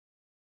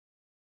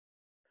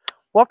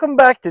Welcome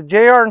back to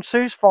JR and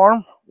Sue's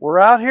farm. We're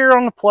out here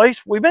on the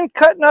place. We've been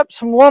cutting up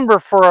some lumber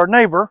for our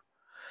neighbor.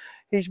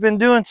 He's been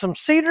doing some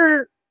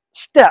cedar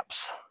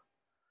steps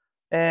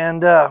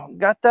and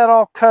got that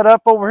all cut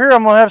up over here.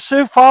 I'm going to have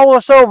Sue follow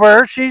us over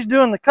there. She's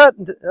doing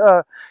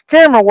the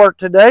camera work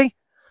today.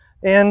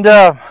 And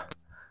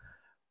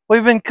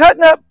we've been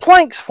cutting up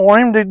planks for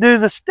him to do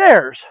the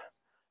stairs.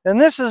 And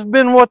this has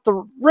been what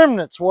the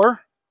remnants were.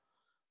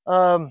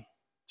 3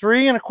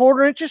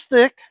 1/4 inches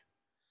thick.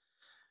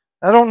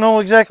 I don't know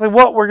exactly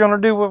what we're going to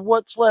do with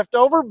what's left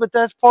over, but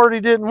that's part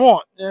he didn't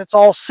want. And it's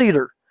all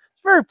cedar.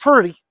 It's very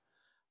pretty.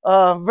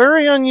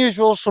 Very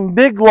unusual. Some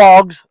big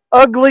logs.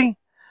 Ugly.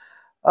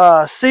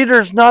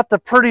 Cedar's not the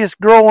prettiest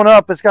growing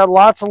up. It's got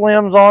lots of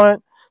limbs on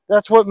it.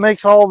 That's what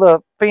makes all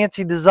the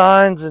fancy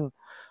designs and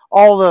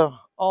all the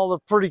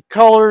pretty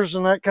colors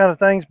and that kind of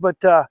things. But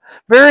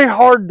very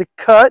hard to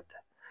cut.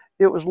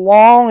 It was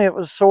long. It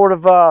was sort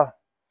of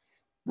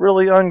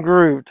really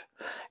ungrooved.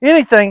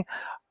 Anything.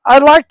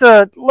 I'd like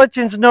to let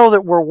you know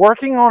that we're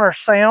working on our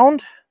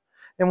sound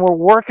and we're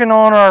working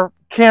on our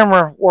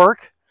camera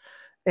work.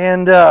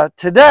 And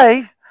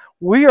today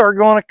we are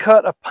going to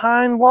cut a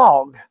pine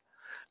log.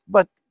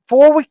 But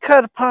before we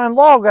cut a pine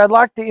log, I'd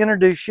like to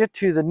introduce you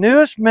to the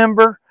newest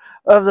member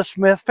of the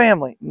Smith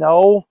family.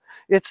 No,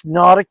 it's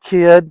not a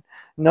kid.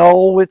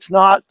 No, it's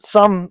not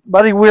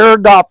somebody we're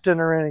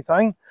adopting or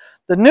anything.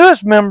 The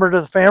newest member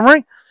to the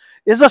family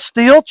is a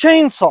Stihl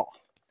chainsaw.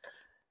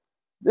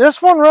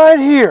 This one right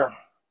here.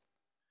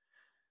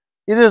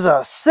 It is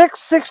a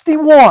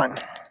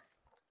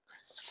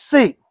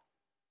 661C.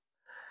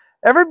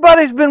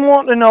 Everybody's been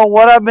wanting to know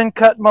what I've been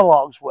cutting my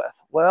logs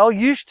with. Well,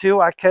 used to,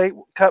 I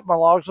cut my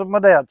logs with my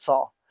dad's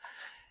saw.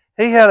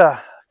 He had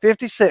a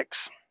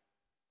 56.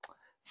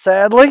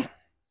 Sadly,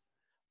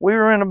 we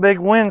were in a big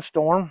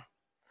windstorm.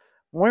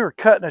 We were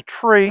cutting a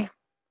tree.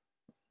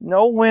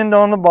 No wind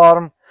on the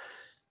bottom.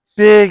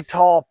 Big,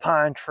 tall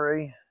pine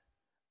tree.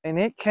 And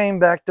it came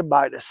back to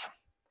bite us.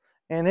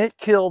 And it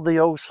killed the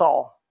old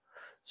saw.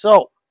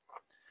 So,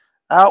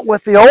 out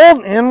with the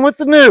old, in with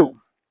the new.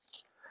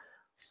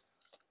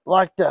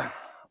 Like to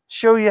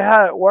show you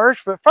how it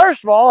works, but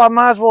first of all, I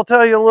might as well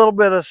tell you a little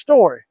bit of a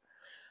story.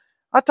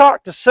 I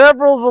talked to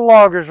several of the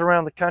loggers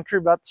around the country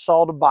about the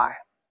saw to buy.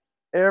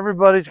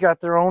 Everybody's got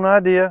their own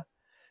idea.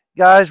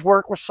 Guys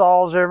work with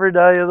saws every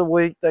day of the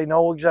week. They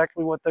know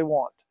exactly what they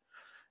want.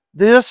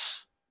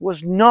 This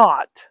was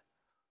not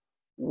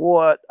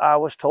what I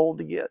was told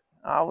to get.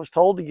 I was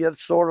told to get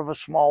sort of a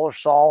smaller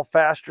saw,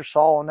 faster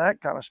saw, and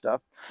that kind of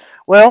stuff.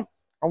 Well,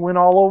 I went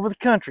all over the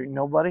country.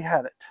 Nobody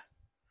had it.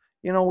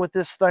 You know, with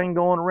this thing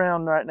going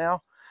around right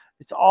now,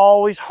 it's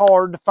always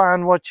hard to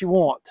find what you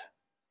want.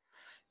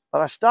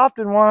 But I stopped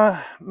in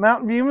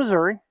Mountain View,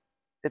 Missouri,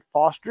 at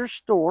Foster's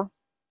store,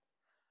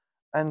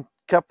 and a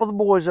couple of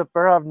the boys up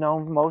there I've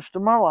known most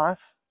of my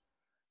life.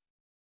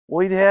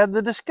 We'd had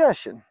the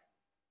discussion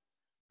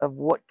of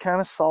what kind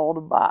of saw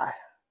to buy.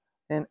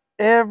 And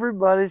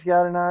everybody's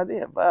got an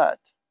idea, but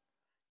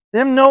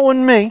them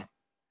knowing me,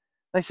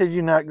 they said,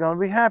 you're not going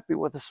to be happy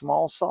with a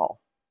small saw.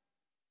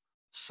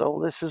 So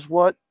this is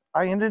what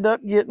I ended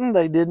up getting.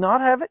 They did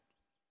not have it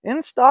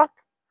in stock.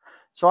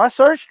 So I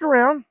searched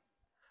around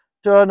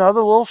to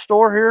another little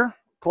store here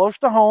close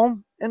to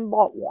home and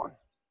bought one.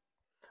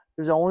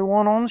 There's only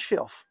one on the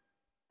shelf,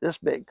 this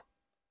big.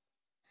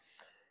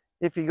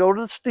 If you go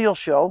to the Stihl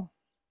show,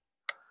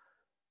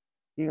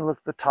 you can look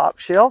at the top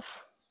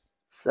shelf,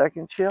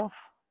 second shelf,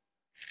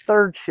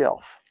 third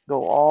shelf.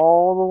 Go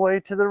all the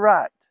way to the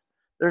right.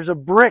 There's a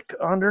brick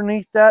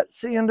underneath that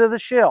end of the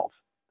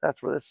shelf.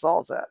 That's where this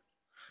saw's at.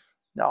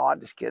 No, I'm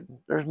just kidding.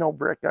 There's no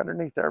brick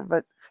underneath there,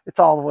 but it's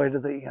all the way to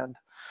the end.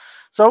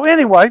 So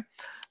anyway,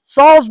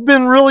 saw's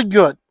been really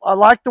good. I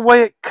like the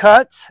way it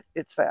cuts.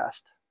 It's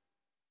fast.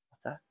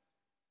 What's that?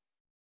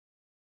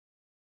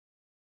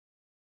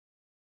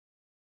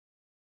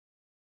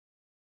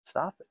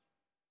 Stop it.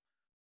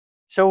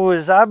 So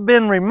as I've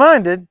been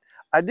reminded,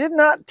 I did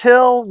not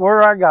tell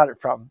where I got it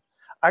from.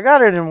 I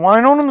got it in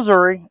Winona,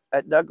 Missouri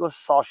at Douglas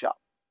Saw Shop.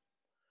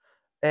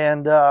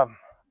 And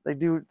they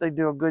do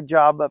a good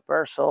job up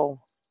there.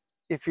 So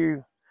if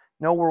you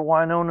know where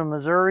Winona,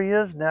 Missouri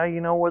is, now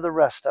you know where the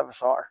rest of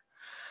us are.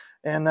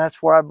 And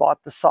that's where I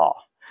bought the saw.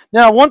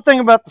 Now, one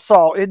thing about the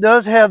saw, it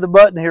does have the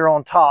button here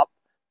on top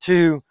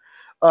to,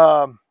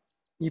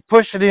 you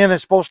push it in,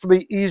 it's supposed to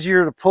be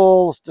easier to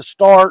pull, to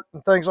start,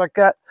 and things like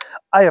that.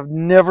 I have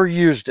never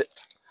used it.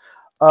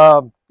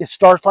 It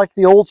starts like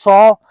the old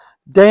saw.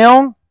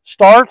 Down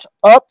starts,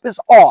 up is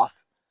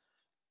off.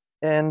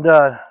 And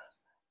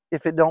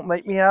if it don't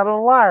make me out of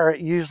a liar, it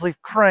usually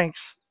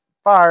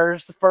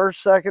fires the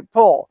first, second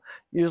pull.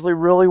 Usually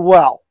really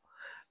well.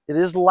 It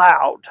is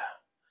loud.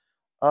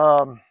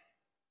 And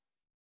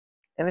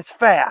it's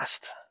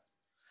fast.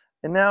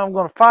 And now I'm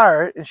going to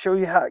fire it and show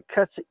you how it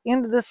cuts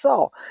into this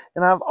saw.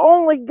 And I've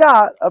only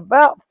got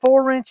about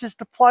 4 inches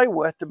to play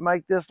with to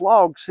make this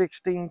log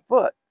 16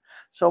 foot.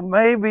 So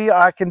maybe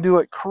I can do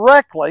it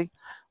correctly.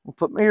 I'll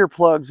put my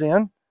earplugs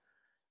in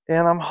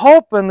And I'm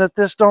hoping that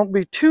this don't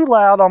be too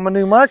loud on my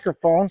new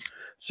microphone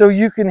so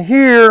you can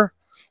hear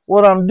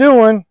what I'm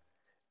doing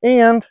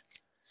and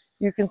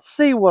you can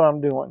see what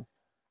I'm doing.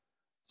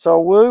 So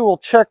we will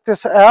check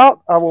this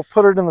out. I will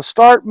put it in the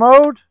start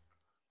mode.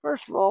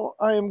 First of all,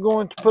 I am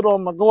going to put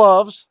on my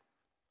gloves.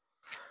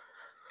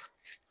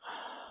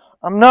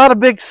 I'm not a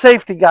big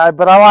safety guy,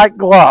 but I like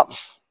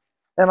gloves.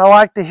 And I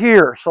like to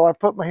hear, so I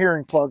put my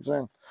hearing plugs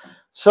in.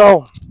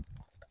 So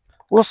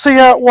we'll see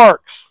how it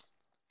works.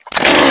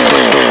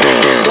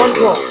 One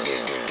go.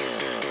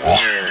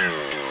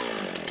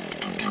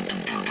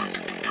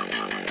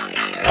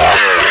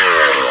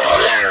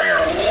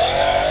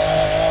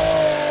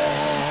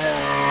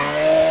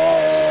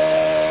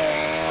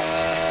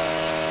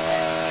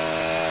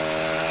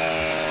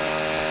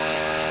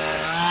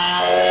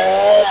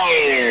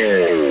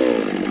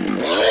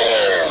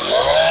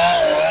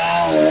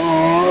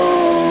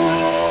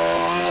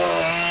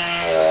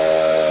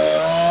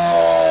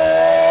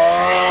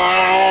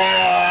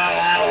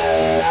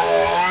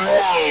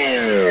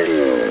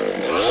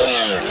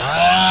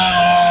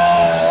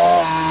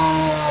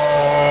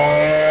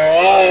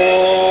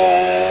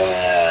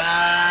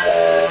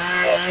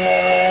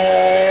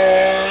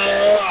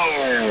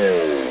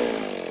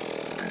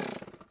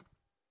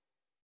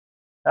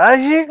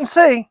 As you can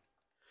see,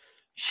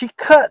 she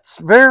cuts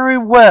very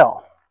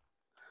well,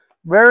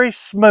 very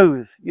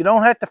smooth. You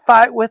don't have to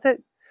fight with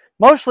it.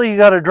 Mostly you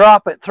got to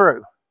drop it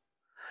through.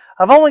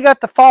 I've only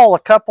got to fall a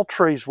couple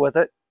trees with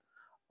it.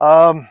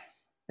 And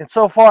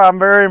so far I'm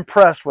very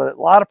impressed with it.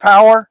 A lot of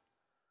power,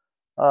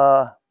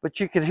 but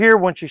you could hear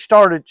when she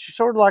started, she's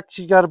sort of like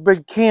she's got a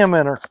big cam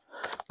in her.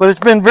 But it's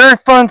been very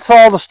fun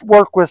saw to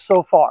work with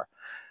so far.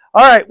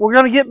 All right, we're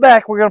going to get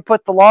back. We're going to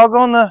put the log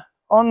on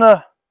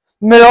the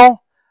mill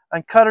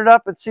and cut it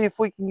up and see if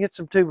we can get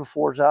some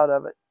 2x4s out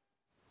of it.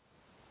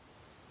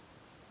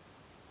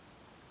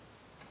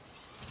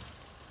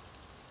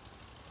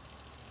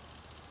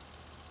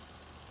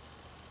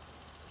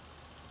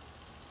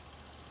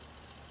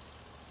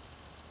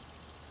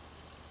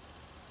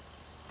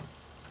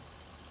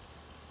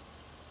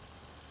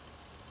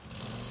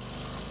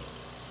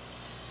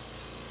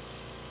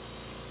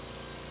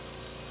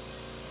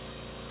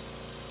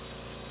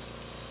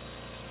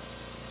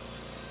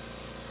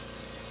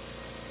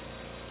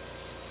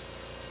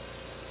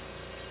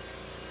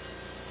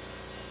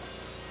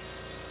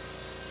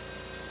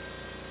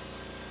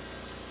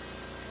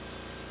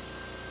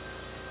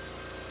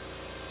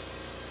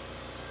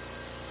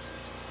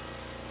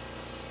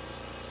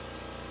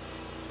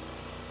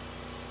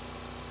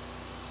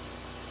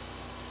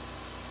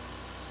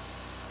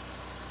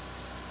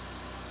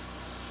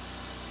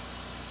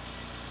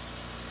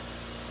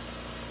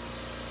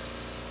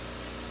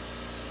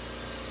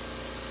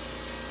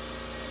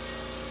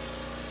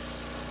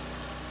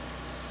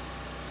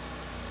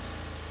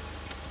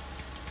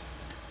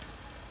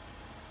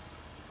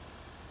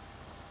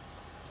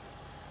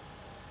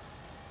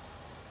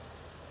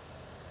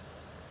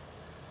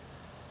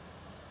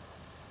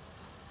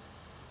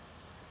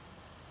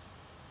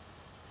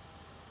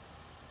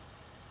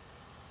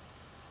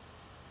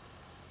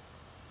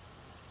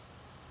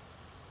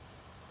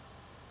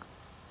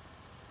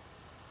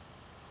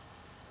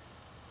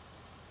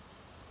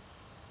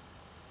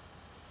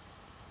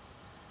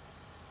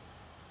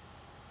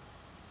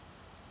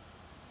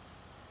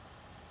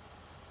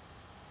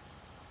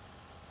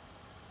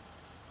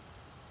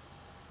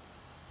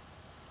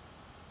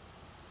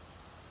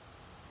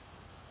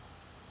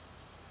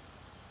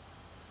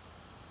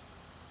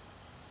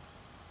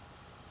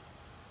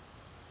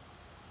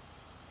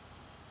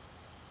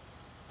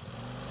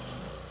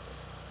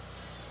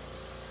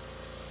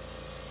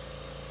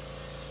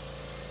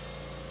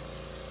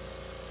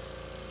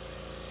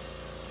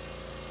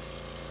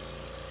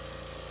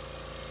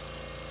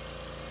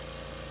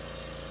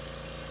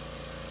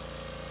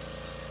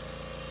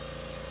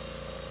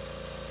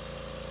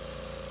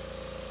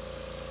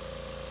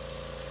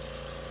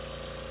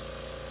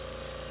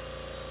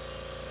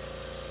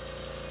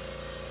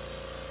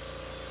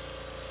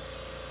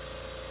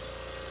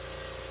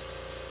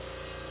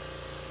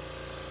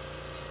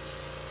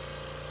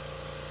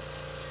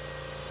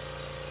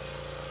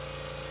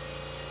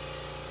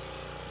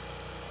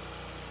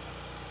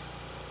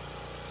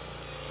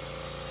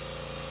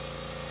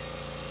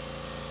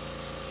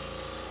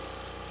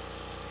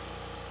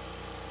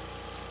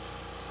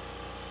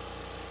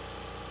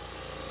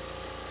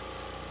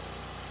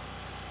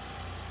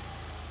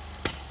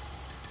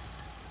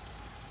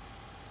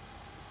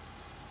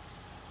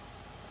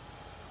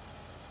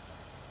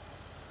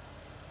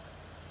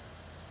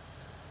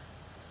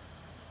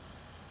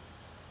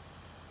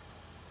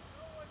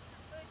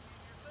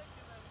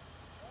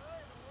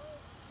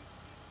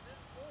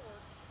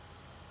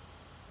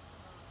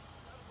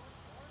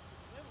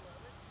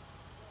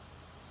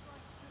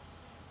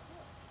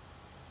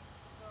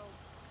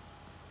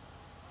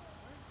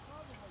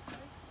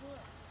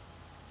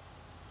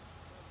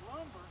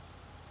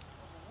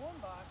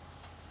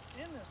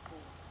 In this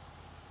board.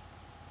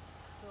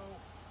 So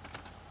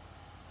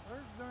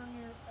there's darn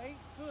near 8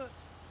 foot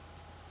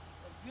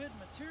good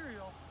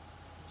material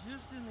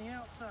just in the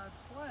outside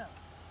slab.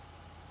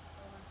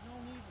 So there's no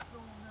need of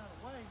throwing that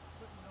away,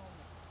 putting it on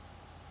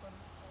the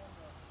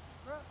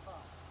strut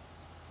box.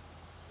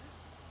 This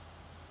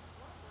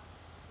rubber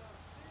has got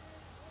a big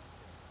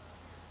distance right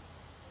here.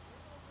 So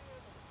we're going to be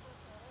able to cut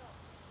that out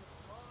and get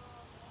a lot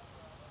longer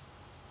of it.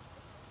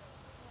 I got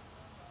a good one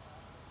run that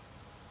out.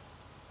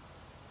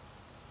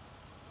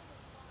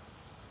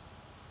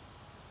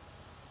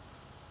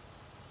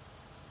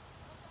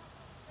 I got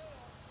my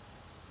scale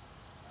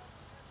back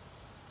here.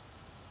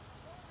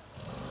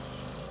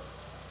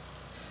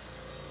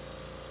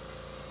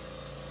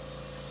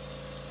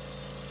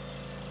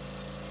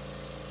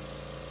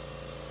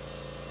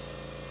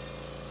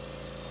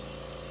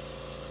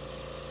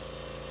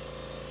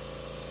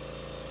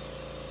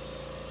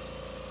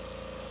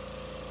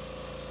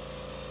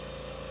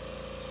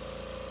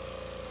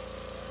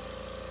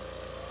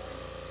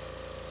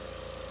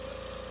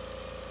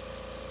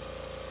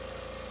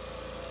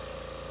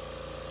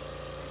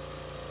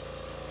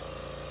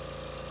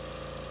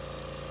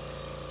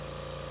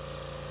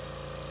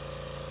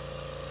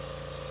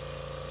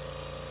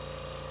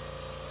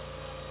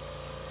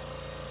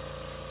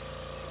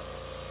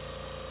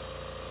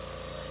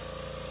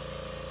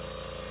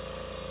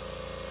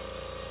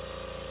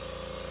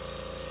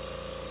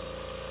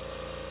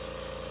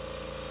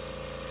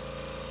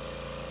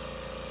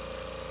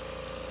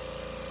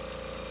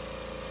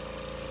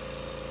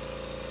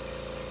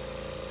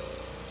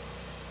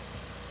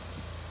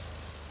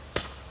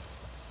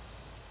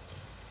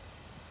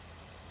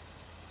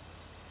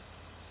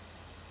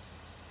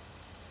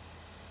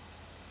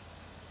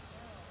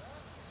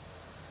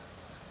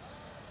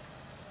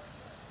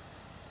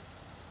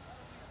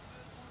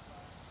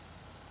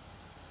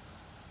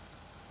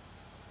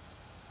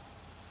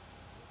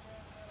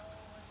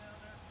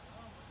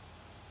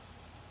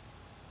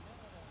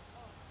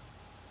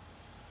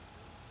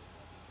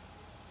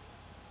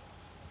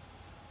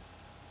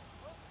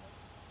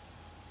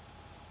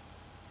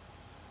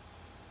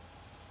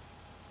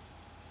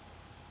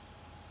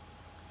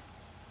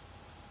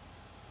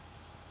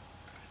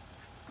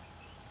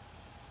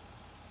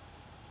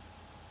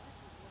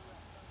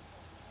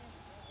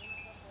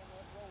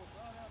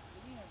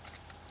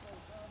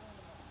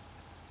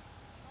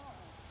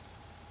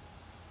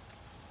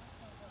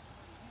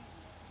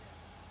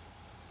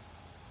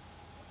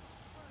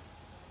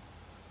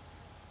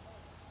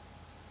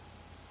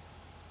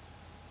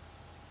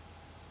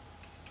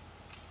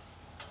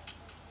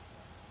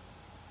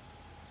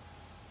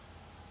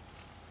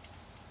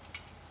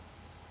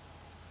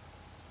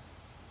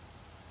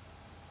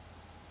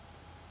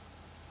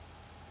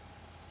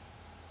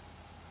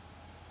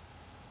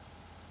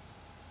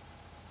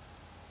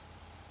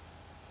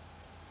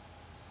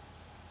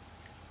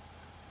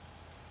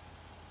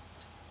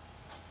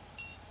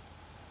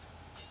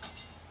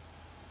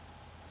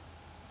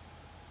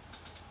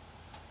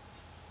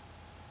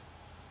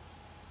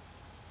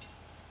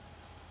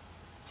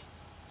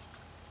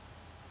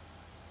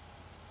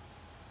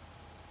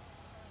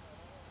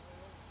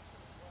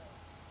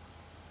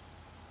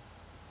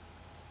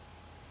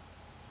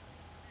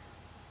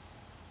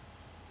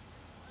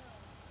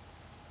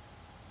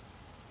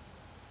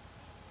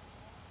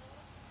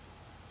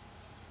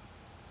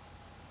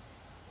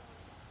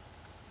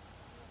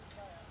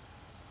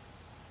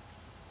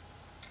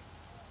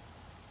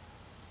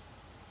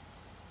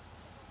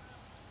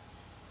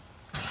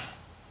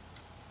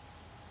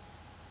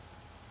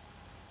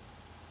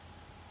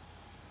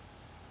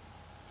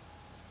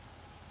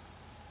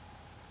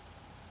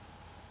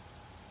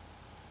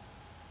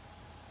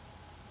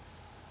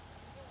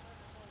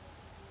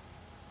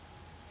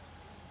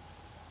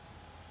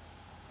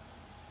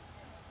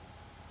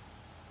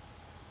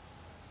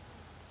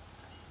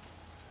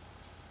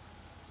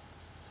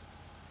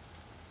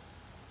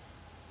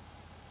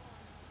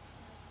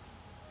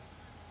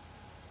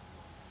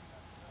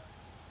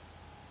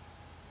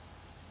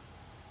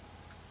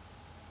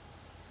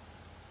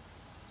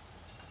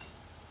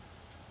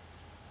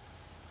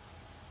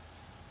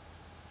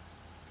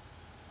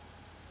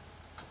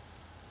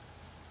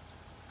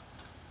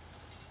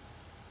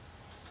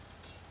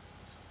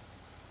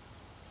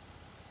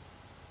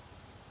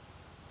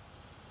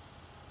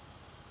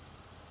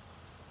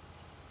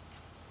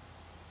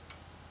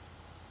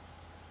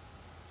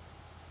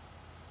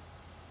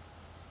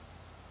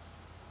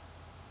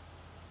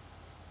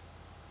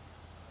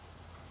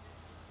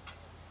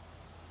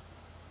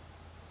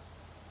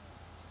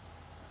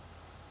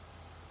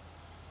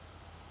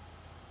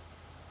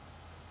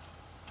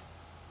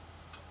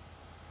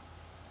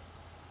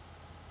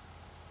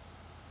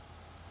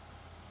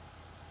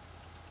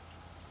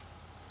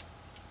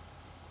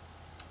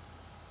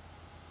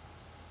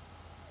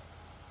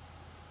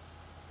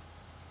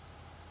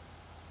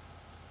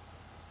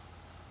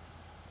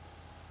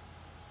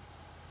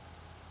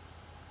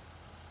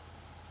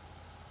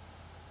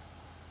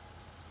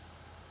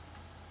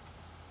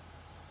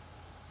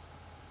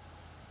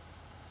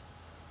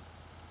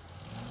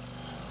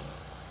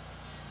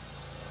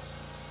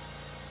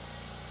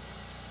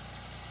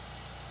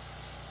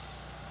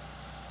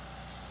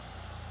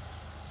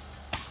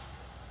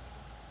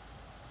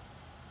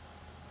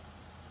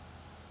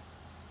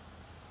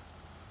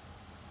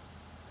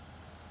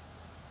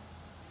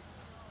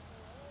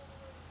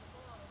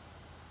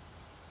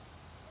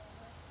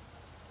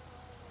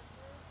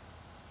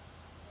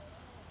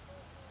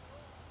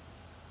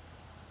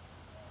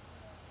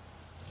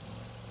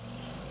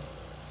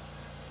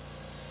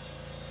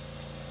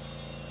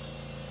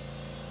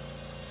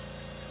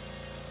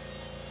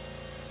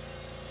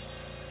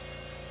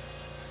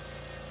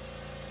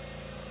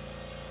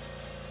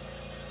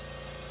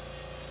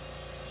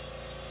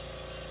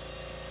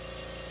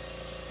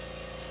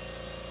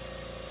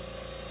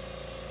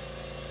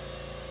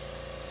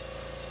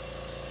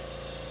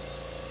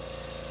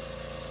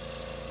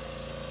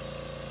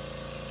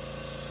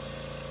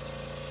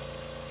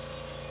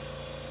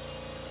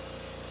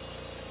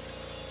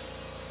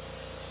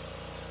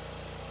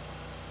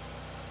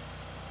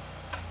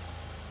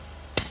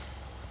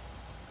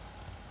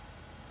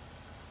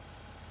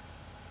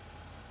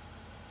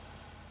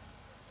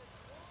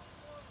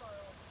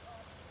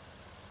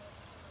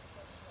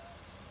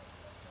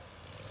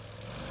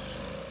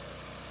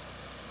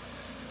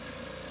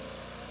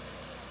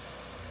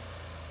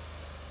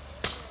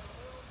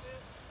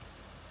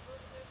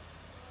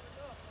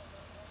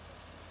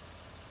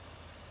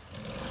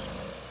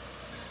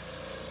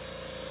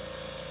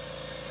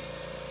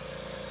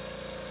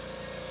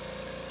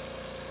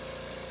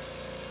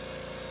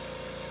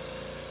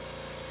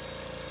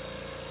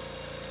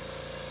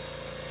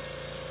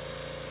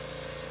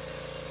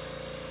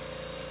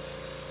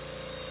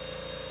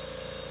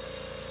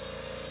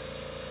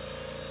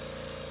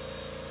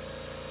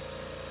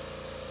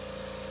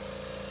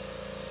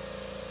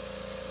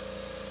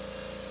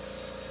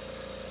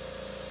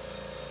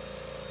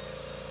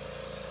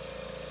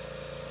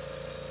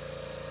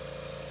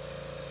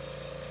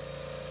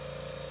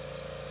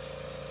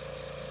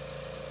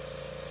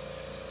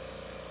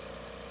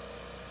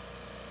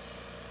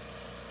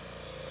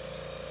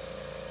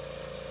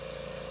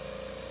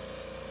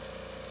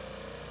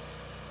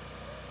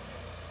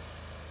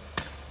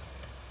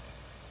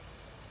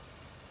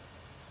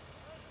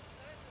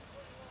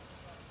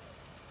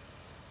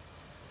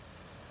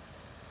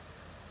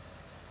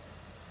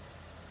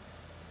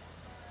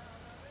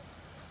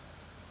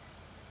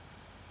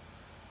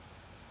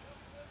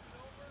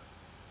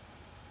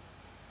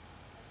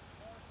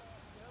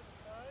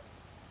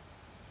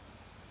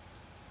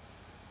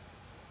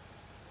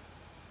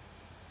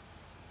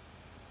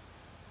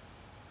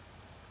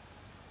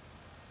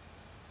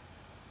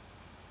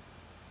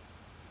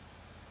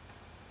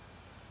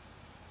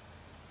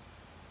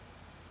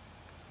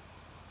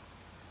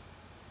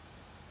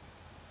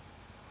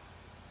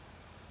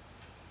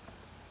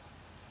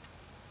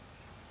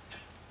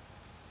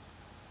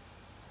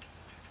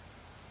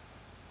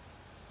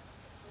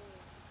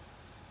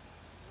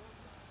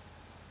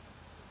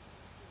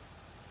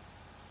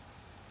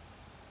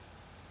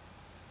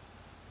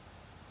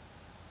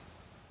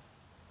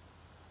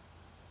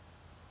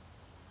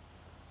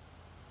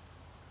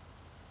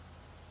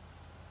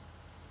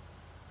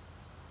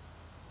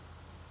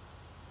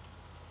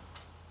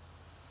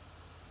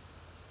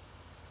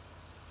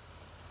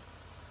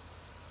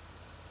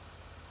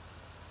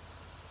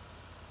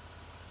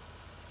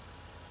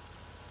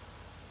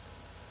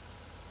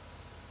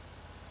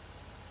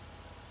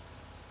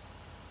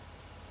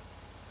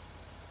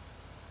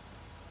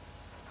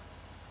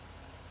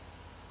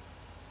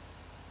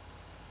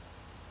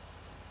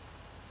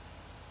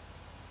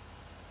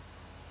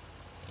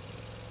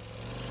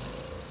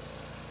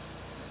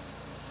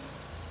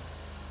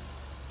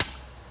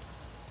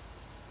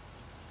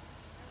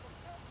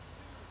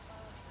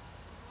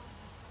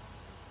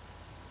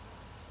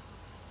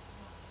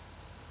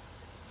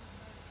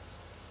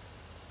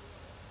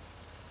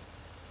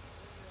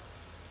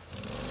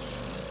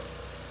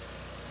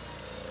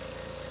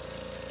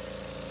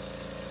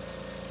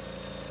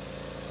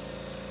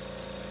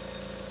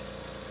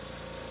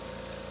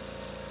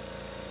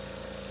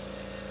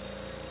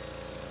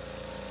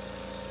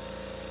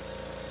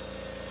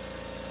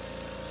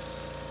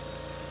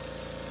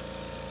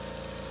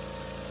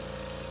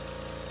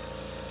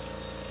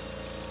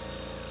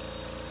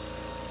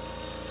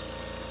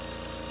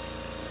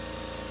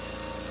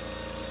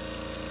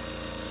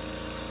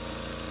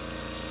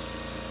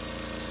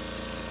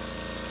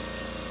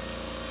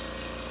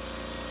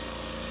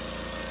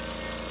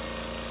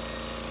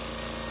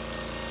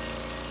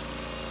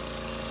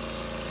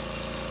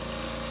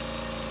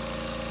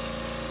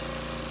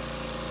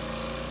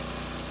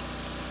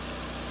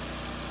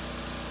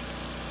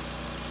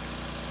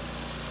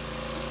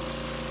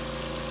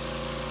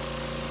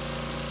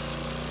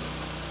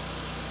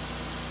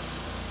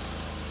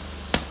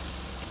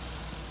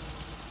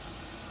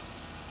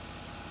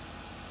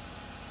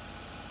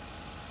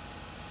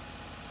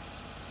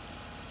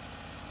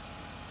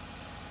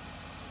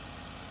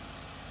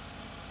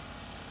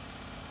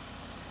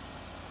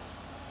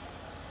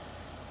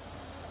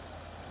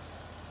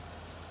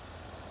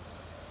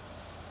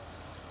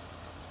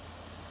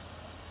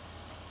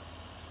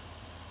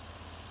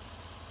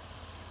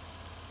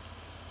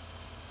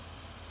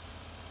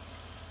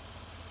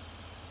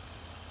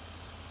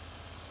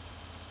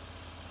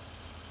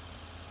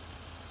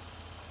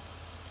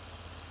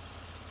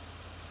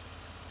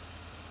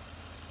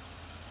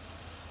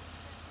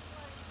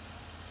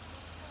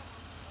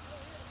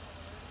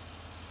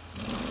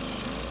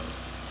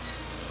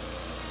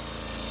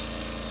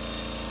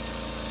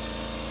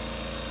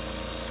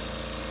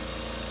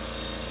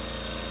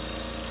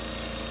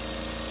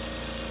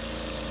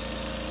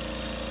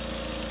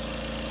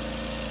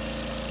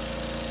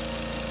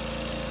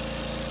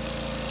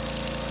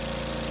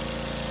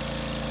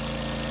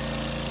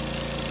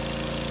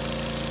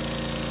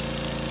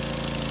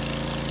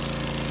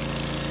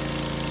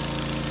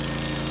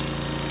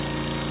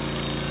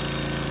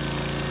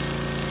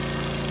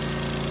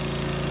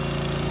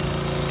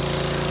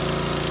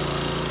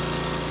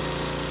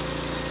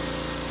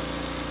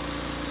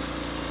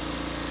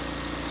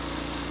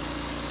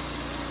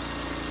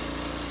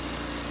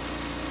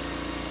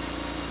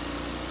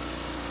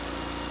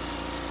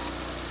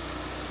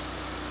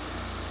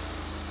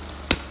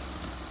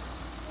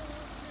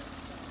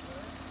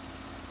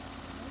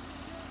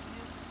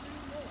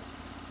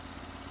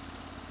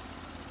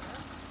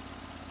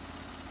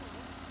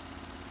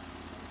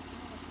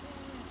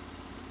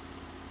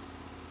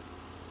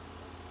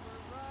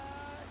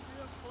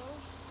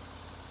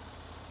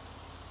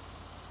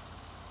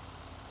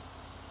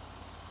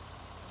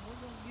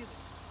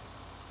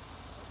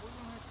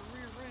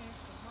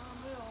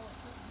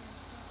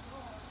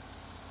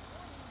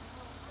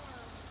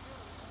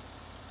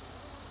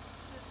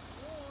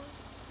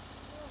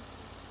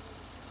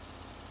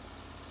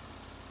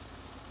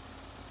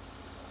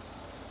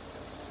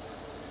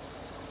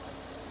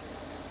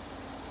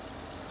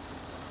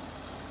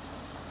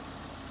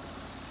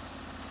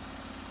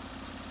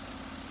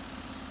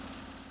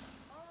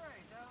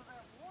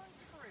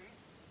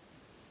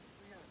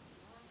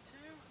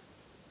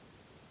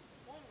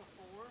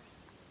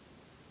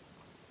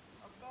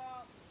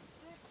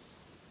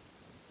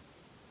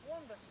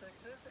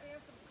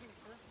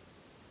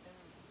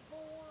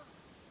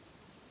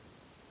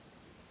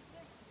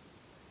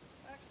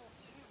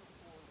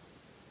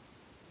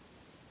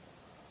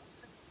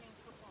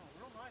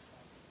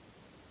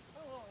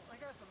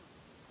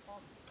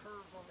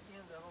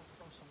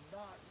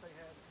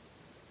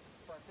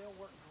 they'll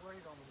work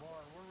great on the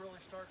barn. We're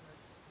really starting to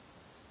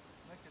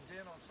make a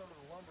dent on some of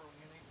the lumber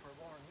you need for a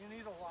barn. You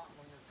need a lot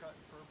when you're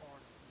cutting for a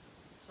barn.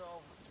 So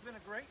it's been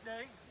a great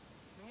day.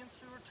 Me and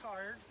Sue are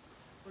tired.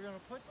 We're going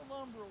to put the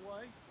lumber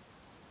away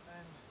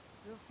and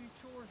do a few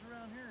chores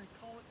around here and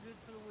call it good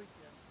for the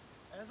weekend.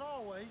 As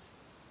always,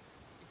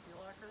 if you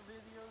like our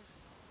videos,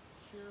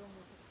 share them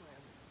with a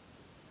friend.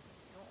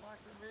 If you don't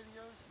like our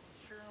videos,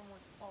 share them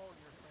with all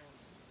your friends.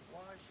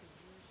 Why should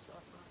you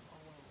suffer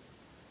alone?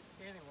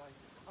 Anyway,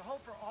 I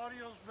hope our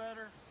audio's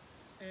better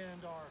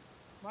and our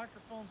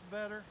microphone's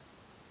better.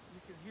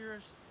 You can hear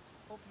us.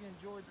 Hope you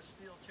enjoyed the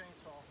Stihl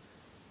chainsaw.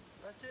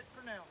 That's it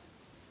for now.